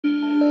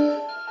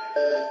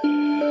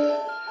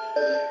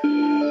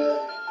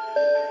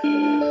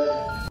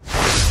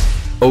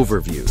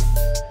Overview.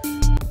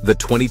 The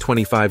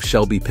 2025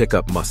 Shelby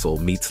Pickup Muscle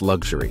meets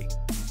luxury.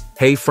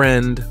 Hey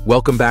friend,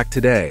 welcome back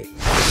today.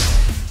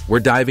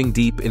 We're diving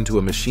deep into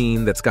a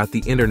machine that's got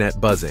the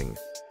internet buzzing,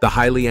 the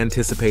highly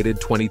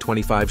anticipated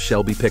 2025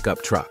 Shelby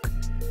Pickup Truck.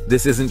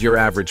 This isn't your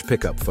average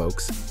pickup,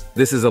 folks.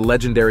 This is a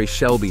legendary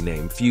Shelby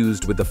name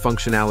fused with the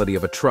functionality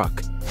of a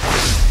truck.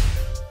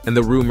 And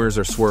the rumors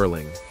are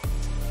swirling.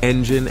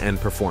 Engine and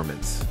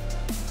performance.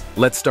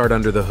 Let's start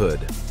under the hood.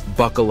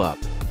 Buckle up,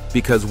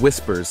 because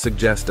whispers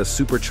suggest a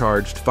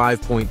supercharged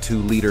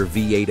 5.2-liter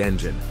V8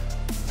 engine.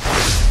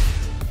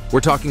 We're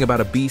talking about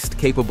a beast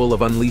capable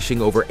of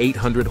unleashing over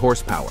 800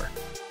 horsepower.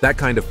 That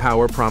kind of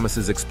power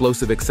promises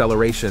explosive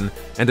acceleration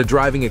and a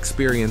driving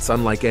experience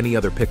unlike any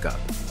other pickup.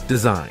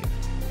 Design.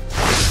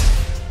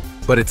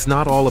 But it's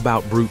not all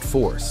about brute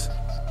force.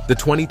 The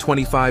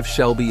 2025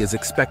 Shelby is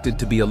expected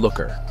to be a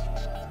looker.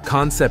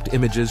 Concept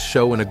images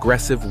show an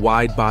aggressive,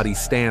 wide-body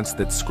stance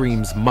that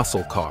screams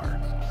muscle car.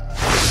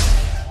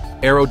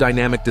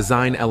 Aerodynamic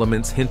design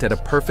elements hint at a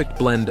perfect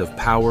blend of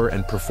power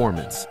and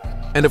performance.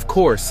 And of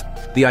course,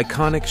 the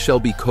iconic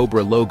Shelby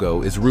Cobra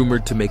logo is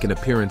rumored to make an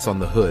appearance on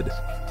the hood,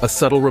 a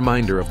subtle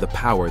reminder of the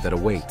power that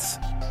awaits.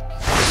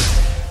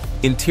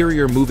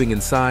 Interior. Moving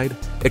inside,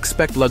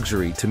 expect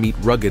luxury to meet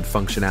rugged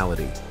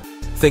functionality.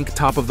 Think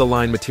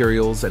top-of-the-line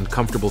materials and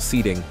comfortable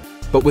seating,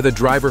 but with a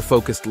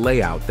driver-focused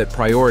layout that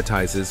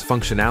prioritizes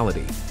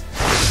functionality.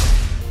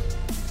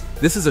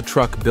 This is a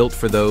truck built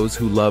for those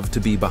who love to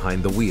be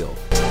behind the wheel.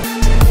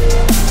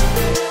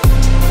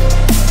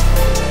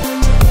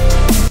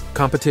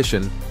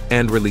 Competition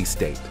and release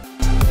date.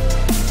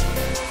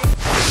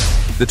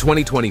 The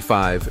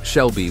 2025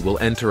 Shelby will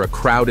enter a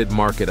crowded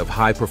market of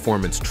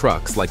high-performance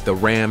trucks like the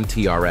Ram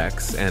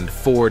TRX and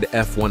Ford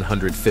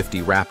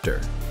F-150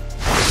 Raptor.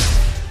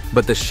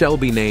 But the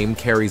Shelby name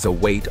carries a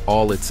weight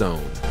all its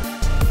own.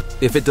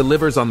 If it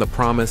delivers on the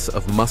promise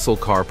of muscle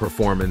car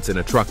performance in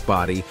a truck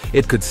body,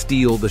 it could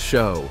steal the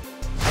show.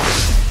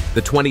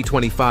 The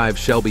 2025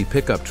 Shelby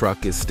Pickup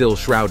Truck is still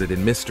shrouded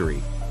in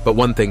mystery, but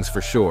one thing's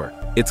for sure,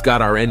 it's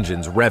got our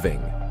engines revving.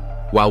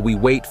 While we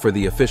wait for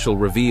the official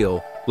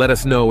reveal, let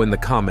us know in the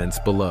comments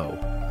below.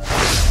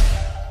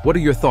 What are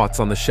your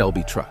thoughts on the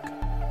Shelby truck?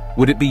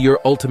 Would it be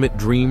your ultimate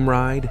dream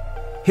ride?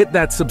 Hit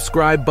that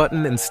subscribe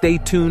button and stay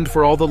tuned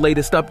for all the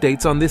latest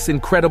updates on this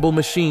incredible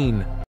machine.